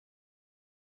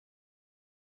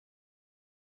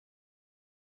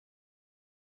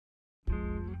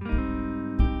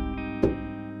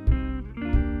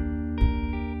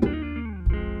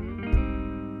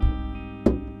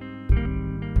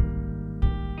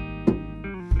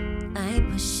I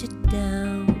push it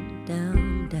down,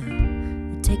 down,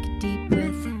 down. I take a deep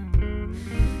breath,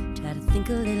 try to think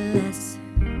a little less.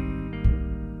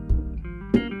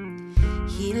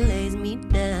 He lays me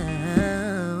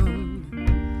down.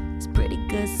 It's pretty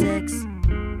good sex,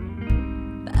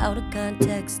 but out of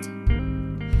context.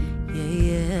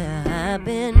 Yeah, I've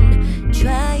been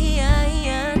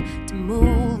trying to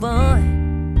move on,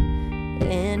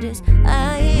 and it's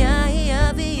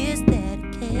obvious that I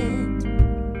can't.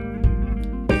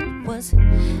 It was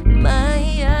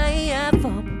my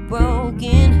fault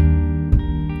broken,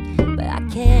 but I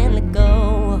can't let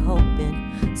go of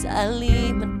hoping, so I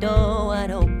leave my door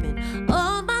wide open.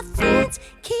 All my friends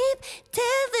keep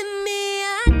telling me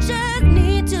I just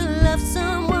need to love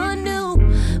someone new.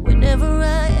 Whenever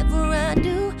I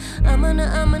do, I'm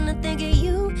gonna think of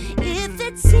you. If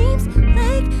it seems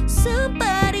like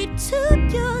somebody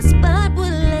took your spot, well,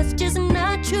 that's just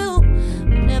not true.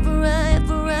 Whenever I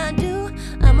do,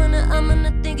 I'm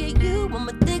gonna think of you.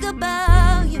 I'ma think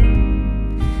about you.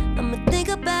 I'ma think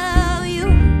about you.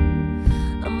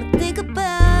 I'ma think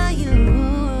about you.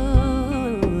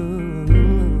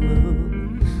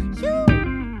 You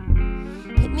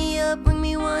hit me up, bring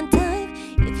me one time.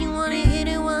 If you wanna hit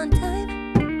it one time.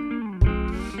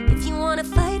 If you wanna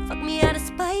fight, fuck me out of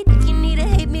spite. If you need to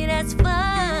hate me, that's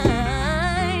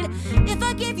fine. If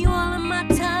I give you all of my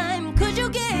time, could you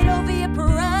get over your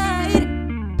pride?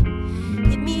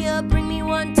 Hit me up, bring me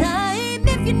one time.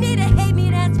 If you need to hate me,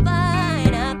 that's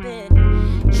fine. I've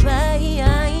been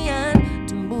trying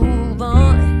to move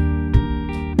on,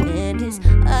 and it's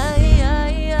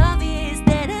obvious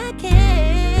that I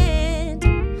can't.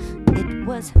 It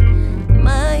was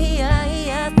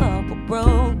my fault for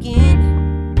broken.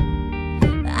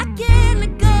 I can't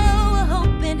let go of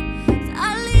hoping, so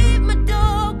I leave my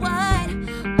door wide.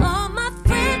 All my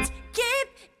friends keep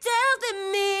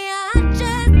telling me I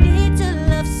just need to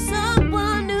love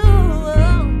someone new.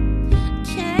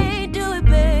 Can't do it,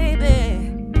 baby.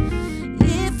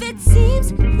 If it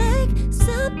seems like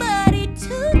somebody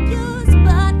took your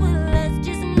spot, well, that's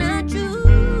just not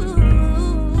true.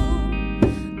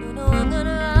 No,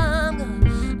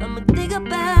 I'ma think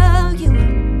about you.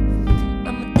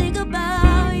 I'ma think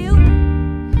about you.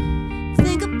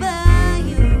 Think about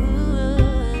you.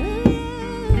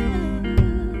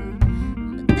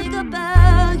 I'ma think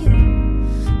about you.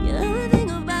 Yeah, I'ma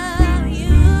think about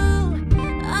you.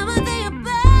 I'ma think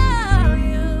about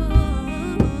you.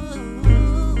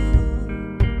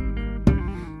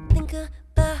 Think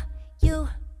about you.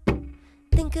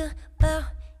 Think about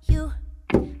you.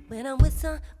 When I'm with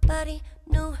somebody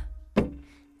new.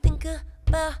 Think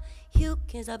about you,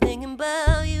 can't stop thinking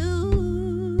about you.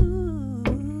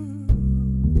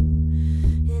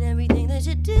 And everything that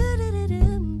you do.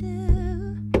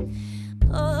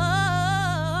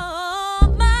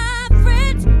 Oh, my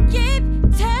friends keep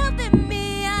telling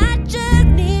me I just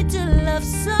need to love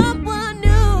someone new.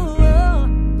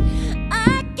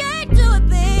 I can't do it,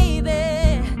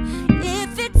 baby.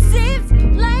 If it seems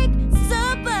like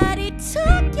somebody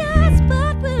took your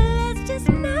spot, well, that's just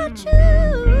not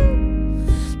true.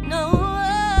 No,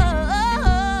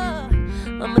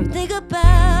 I'ma think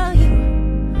about you.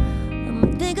 I'ma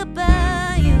think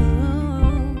about you.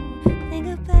 Think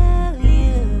about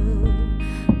you.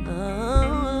 Oh,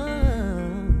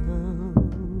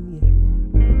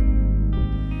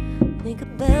 yeah. Think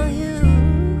about you.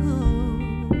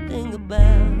 Think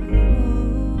about you.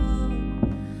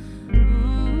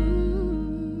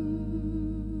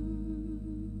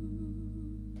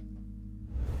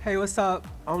 Hey, what's up?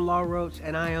 I'm Law Roach,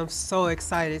 and I am so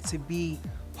excited to be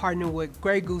partnering with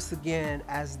Grey Goose again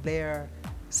as their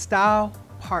style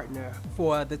partner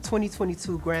for the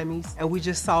 2022 Grammys. And we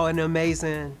just saw an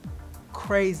amazing,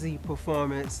 crazy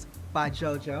performance by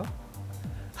JoJo.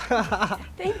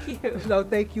 Thank you. No,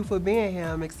 thank you for being here.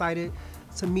 I'm excited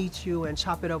to meet you and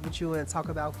chop it up with you and talk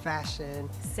about fashion.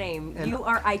 Same. And you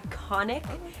are iconic,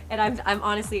 and I'm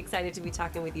honestly excited to be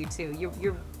talking with you too.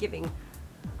 You're giving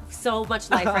so much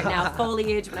life right now.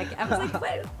 Foliage. When I was like,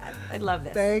 what? I love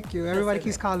this. Thank you. Everybody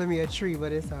keeps calling me a tree,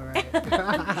 but it's all right.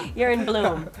 You're in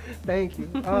bloom. Thank you.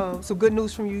 So good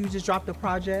news from you. You just dropped a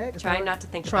project. Trying not to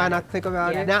think Trying about not to think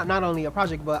about Yeah. it. Not only a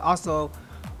project, but also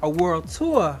a world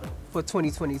tour for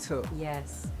 2022.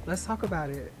 Yes. Let's talk about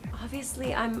it.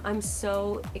 Obviously, I'm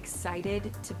so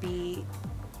excited to be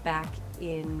back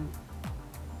in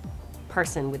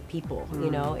person with people,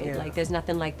 you know? Yeah. Like, there's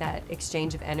nothing like that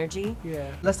exchange of energy. Yeah.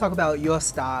 Let's talk about your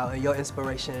style and your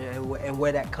inspiration and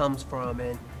where that comes from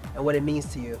and what it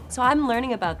means to you. So I'm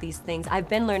learning about these things. I've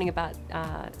been learning about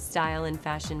style and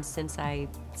fashion since I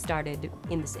started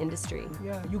in this industry.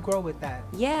 Yeah, you grow with that.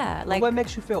 Yeah, Like, what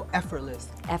makes you feel effortless?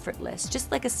 Effortless,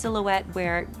 just like a silhouette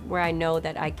where I know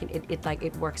that I can,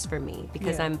 it works for me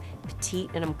because Yeah. I'm petite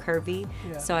and I'm curvy.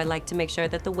 Yeah. So I like to make sure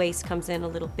that the waist comes in a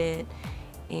little bit,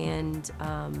 and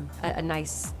a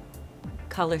nice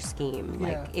color scheme.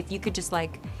 Like Yeah. if you could just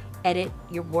like edit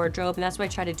your wardrobe, and that's what I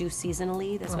try to do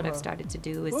seasonally. That's what I've started to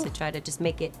do, is to try to just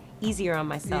make it easier on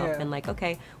myself. Yeah. And like,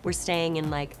 okay, we're staying in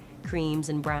like creams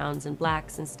and browns and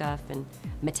blacks and stuff and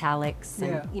metallics.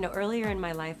 And Yeah. you know, earlier in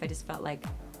my life I just felt like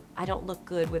I don't look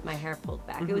good with my hair pulled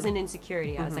back. It was an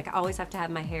insecurity. I was like, I always have to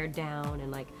have my hair down and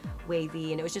like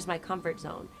wavy, and it was just my comfort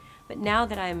zone. But now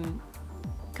that I'm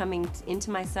coming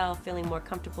into myself, feeling more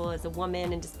comfortable as a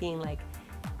woman, and just being like,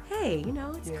 hey, you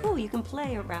know, it's cool, you can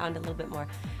play around a little bit more.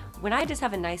 When I just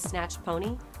have a nice snatched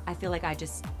pony, I feel like I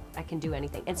can do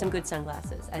anything. And some good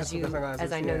sunglasses, as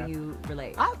I know you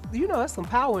relate. You know, that's some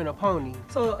power in a pony.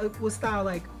 So with style,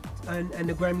 like, and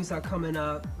the Grammys are coming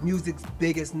up, music's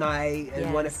biggest night,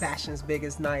 and one of fashion's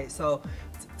biggest night. So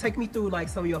take me through like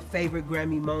some of your favorite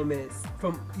Grammy moments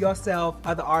from yourself,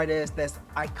 other artists that's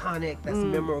iconic, that's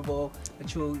memorable,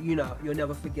 that you'll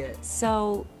never forget.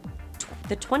 So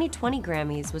the 2020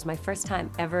 Grammys was my first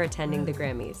time ever attending the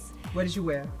Grammys. What did you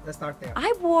wear? Let's start there.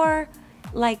 I wore,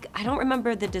 like, I don't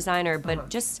remember the designer, but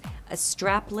just a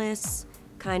strapless,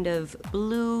 kind of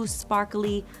blue,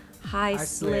 sparkly, high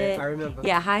slit. I remember.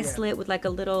 Yeah, high slit with like a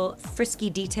little frisky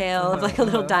detail of like a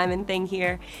little diamond thing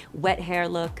here, wet hair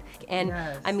look. And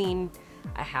I mean,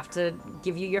 I have to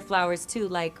give you your flowers too.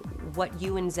 Like, what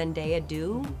you and Zendaya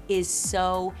do is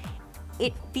so,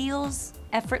 it feels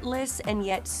effortless and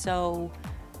yet so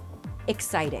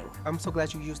exciting. I'm so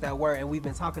glad you used that word, and we've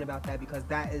been talking about that because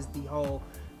that is the whole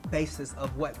basis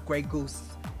of what Grey Goose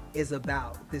is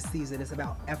about this season. It's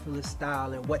about effortless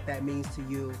style and what that means to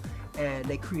you. And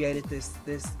they created this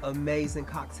amazing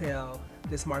cocktail,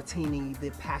 this martini,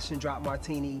 the passion drop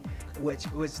martini, which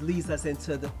leads us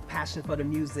into the passion for the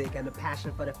music and the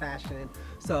passion for the fashion.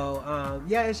 So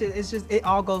yeah, it's just it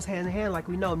all goes hand in hand, like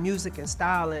we know, music and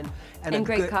style and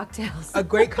great cocktails. A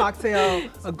great cocktail,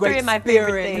 a great Three of my favorite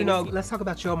spirit. things. You know, let's talk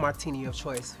about your martini of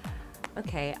choice.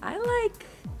 Okay, I like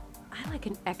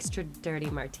an extra dirty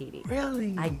martini.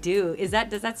 Really? I do. Does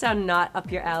that sound not up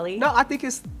your alley? No, I think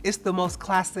it's the most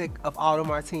classic of all the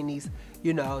martinis.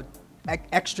 You know,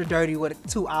 extra dirty with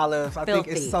 2 olives. I think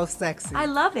it's so sexy. I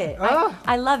love it.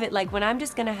 I love it. Like when I'm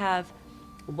just gonna have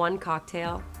one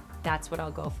cocktail, that's what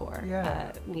I'll go for. Yeah.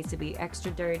 It needs to be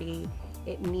extra dirty.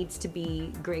 It needs to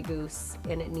be Grey Goose,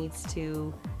 and it needs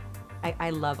to.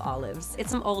 I love olives.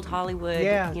 It's some old Hollywood,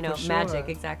 magic,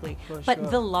 exactly. But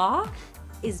the Law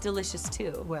is delicious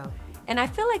too. Well, and I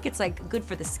feel like it's like good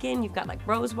for the skin. You've got like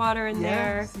rose water in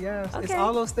there. Yes, Okay. It's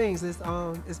all those things. It's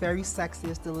very sexy.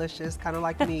 It's delicious, kind of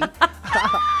like me.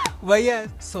 But yeah,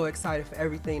 so excited for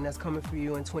everything that's coming for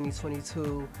you in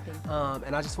 2022.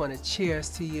 And I just want to cheers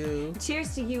to you.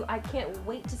 Cheers to you. I can't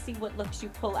wait to see what looks you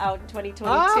pull out in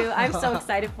 2022. I'm so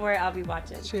excited for it. I'll be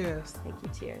watching. Cheers. Thank you.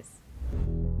 Cheers.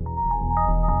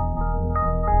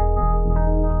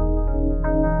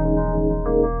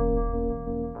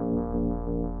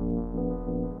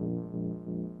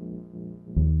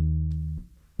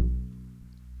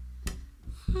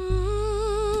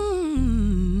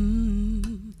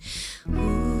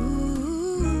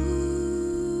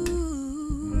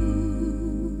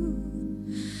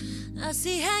 I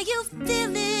see how you're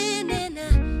feeling, and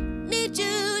I need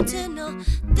you to know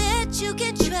that you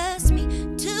can trust me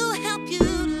to help you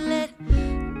let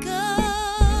go.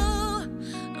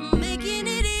 I'm making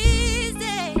it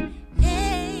easy.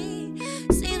 Hey,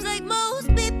 seems like most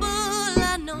people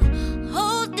I know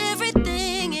hold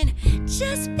everything, and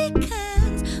just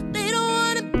because they don't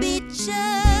want to be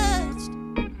judged,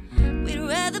 we'd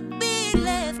rather be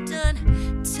left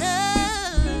untouched.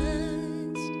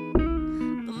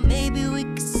 Maybe we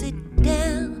could sit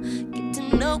down, get to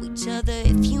know each other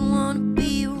if you want to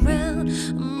be around.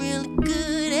 I'm really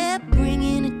good at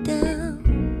bringing it down,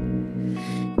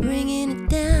 bringing it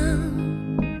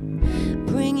down,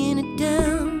 bringing it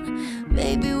down.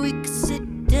 Maybe we could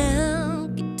sit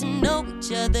down, get to know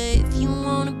each other if you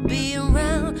want to be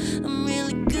around. I'm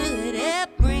really good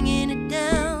at bringing it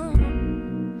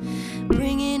down,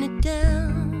 bringing it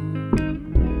down.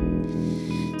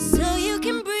 So you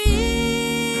can breathe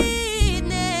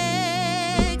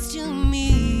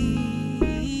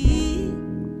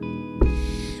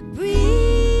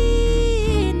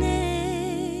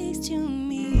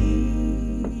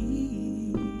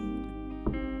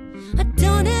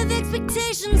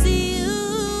expectations of you.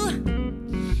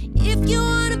 If you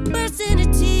want a person to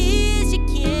tease, you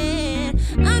can.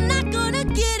 I'm not gonna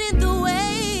get in the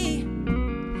way.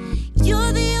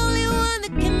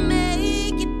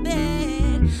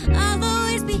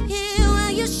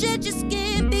 shed your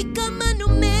skin, become a new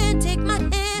man, take my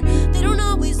hand. They don't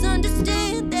always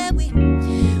understand that we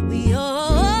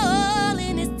all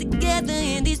in this together,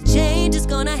 and these changes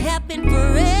gonna happen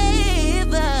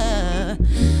forever.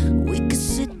 We could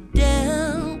sit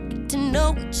down, get to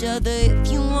know each other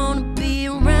if you wanna be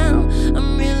around.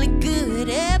 I'm really good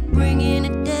at bringing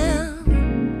it down,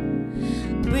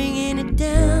 bringing it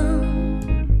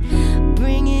down,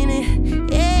 bringing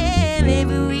it. Yeah,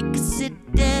 maybe we could sit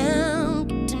down,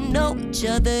 get to know each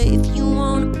other if you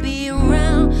wanna be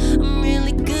around. I'm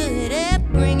really good at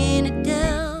bringing it down.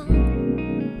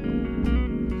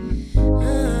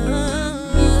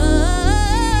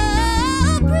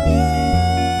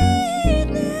 Breathe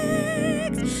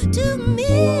next to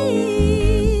me.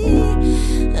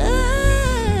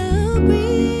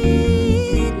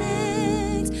 Breathe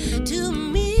next to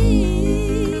me.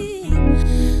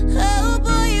 Oh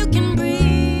boy, you can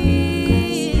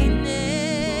breathe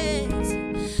next.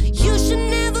 You should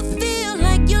never feel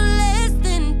like you're less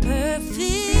than perfect.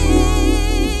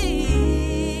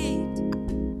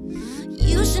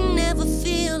 You should never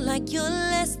feel like you're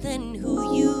less than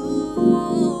who you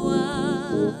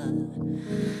are.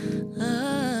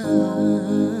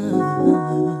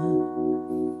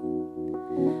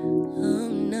 Oh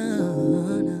no,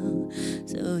 no.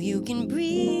 So you can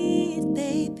breathe,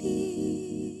 baby.